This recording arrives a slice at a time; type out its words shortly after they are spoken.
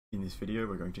In this video,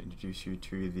 we're going to introduce you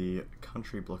to the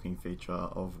country blocking feature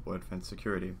of Wordfence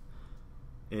Security.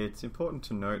 It's important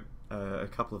to note a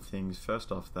couple of things.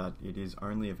 First off, that it is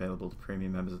only available to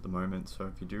premium members at the moment,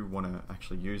 so if you do want to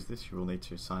actually use this, you will need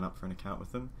to sign up for an account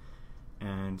with them.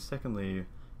 And secondly,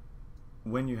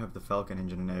 when you have the Falcon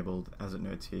engine enabled, as it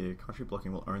notes here, country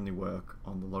blocking will only work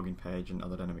on the login page and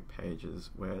other dynamic pages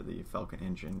where the Falcon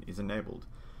engine is enabled.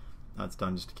 That's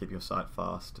done just to keep your site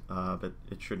fast, but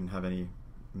it shouldn't have any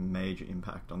major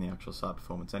impact on the actual site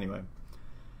performance anyway.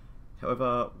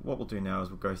 However, what we'll do now is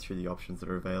we'll go through the options that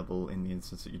are available in the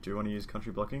instance that you do want to use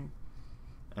country blocking.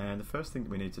 And the first thing that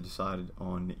we need to decide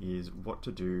on is what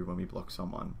to do when we block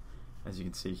someone. As you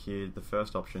can see here, the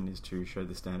first option is to show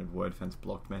the standard Wordfence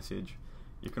blocked message.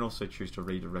 You can also choose to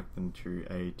redirect them to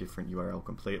a different URL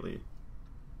completely.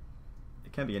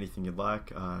 It can be anything you'd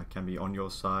like, it can be on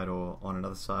your site or on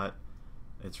another site.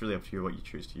 It's really up to you what you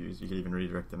choose to use. You can even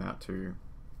redirect them out to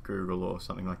Google or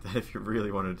something like that if you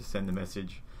really wanted to send a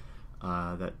message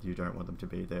that you don't want them to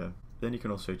be there. Then you can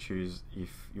also choose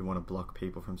if you want to block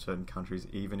people from certain countries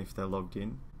even if they're logged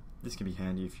in. This can be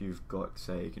handy if you've got,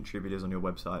 say, contributors on your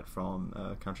website from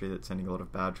a country that's sending a lot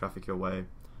of bad traffic your way,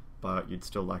 but you'd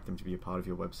still like them to be a part of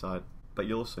your website. But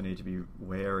you'll also need to be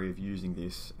wary of using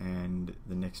this and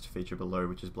the next feature below,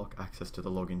 which is block access to the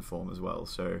login form as well.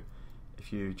 So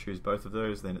if you choose both of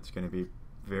those, then it's going to be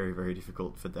very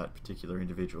difficult for that particular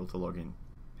individual to log in.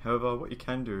 However, what you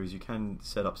can do is you can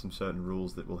set up some certain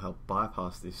rules that will help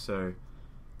bypass this. So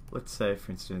let's say,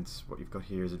 for instance, what you've got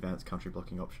here is advanced country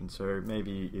blocking option. So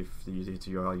maybe if the user hits a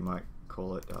URL, you might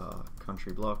call it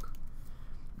country block,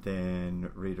 then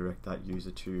redirect that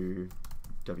user to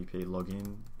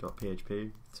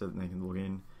wp-login.php so that they can log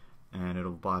in, and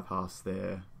it'll bypass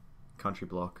their country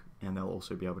block, and they'll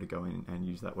also be able to go in and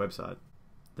use that website.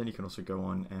 Then you can also go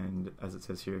on and, as it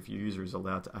says here, if your user is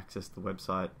allowed to access the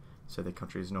website, so their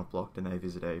country is not blocked and they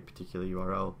visit a particular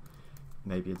URL,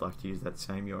 maybe you'd like to use that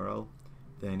same URL,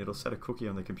 then it'll set a cookie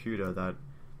on the computer that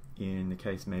in the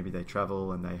case maybe they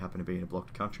travel and they happen to be in a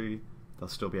blocked country, they'll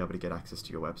still be able to get access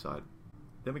to your website.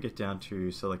 Then we get down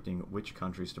to selecting which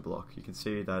countries to block. You can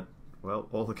see that, well,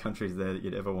 all the countries there that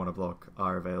you'd ever want to block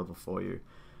are available for you.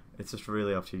 It's just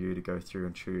really up to you to go through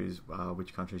and choose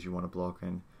which countries you want to block,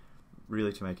 and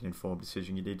really to make an informed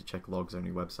decision, you need to check logs on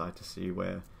your website to see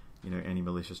where any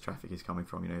malicious traffic is coming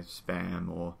from, spam,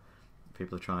 or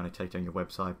people are trying to take down your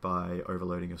website by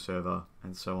overloading your server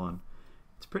and so on.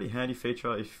 It's a pretty handy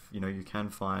feature if you can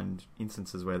find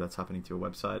instances where that's happening to your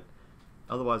website.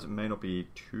 Otherwise, it may not be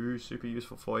too super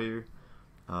useful for you,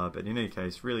 but in any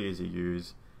case, really easy to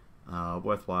use,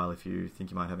 worthwhile if you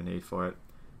think you might have a need for it.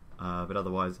 But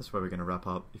otherwise, that's where we're going to wrap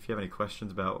up. If you have any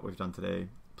questions about what we've done today,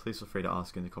 please feel free to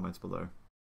ask in the comments below.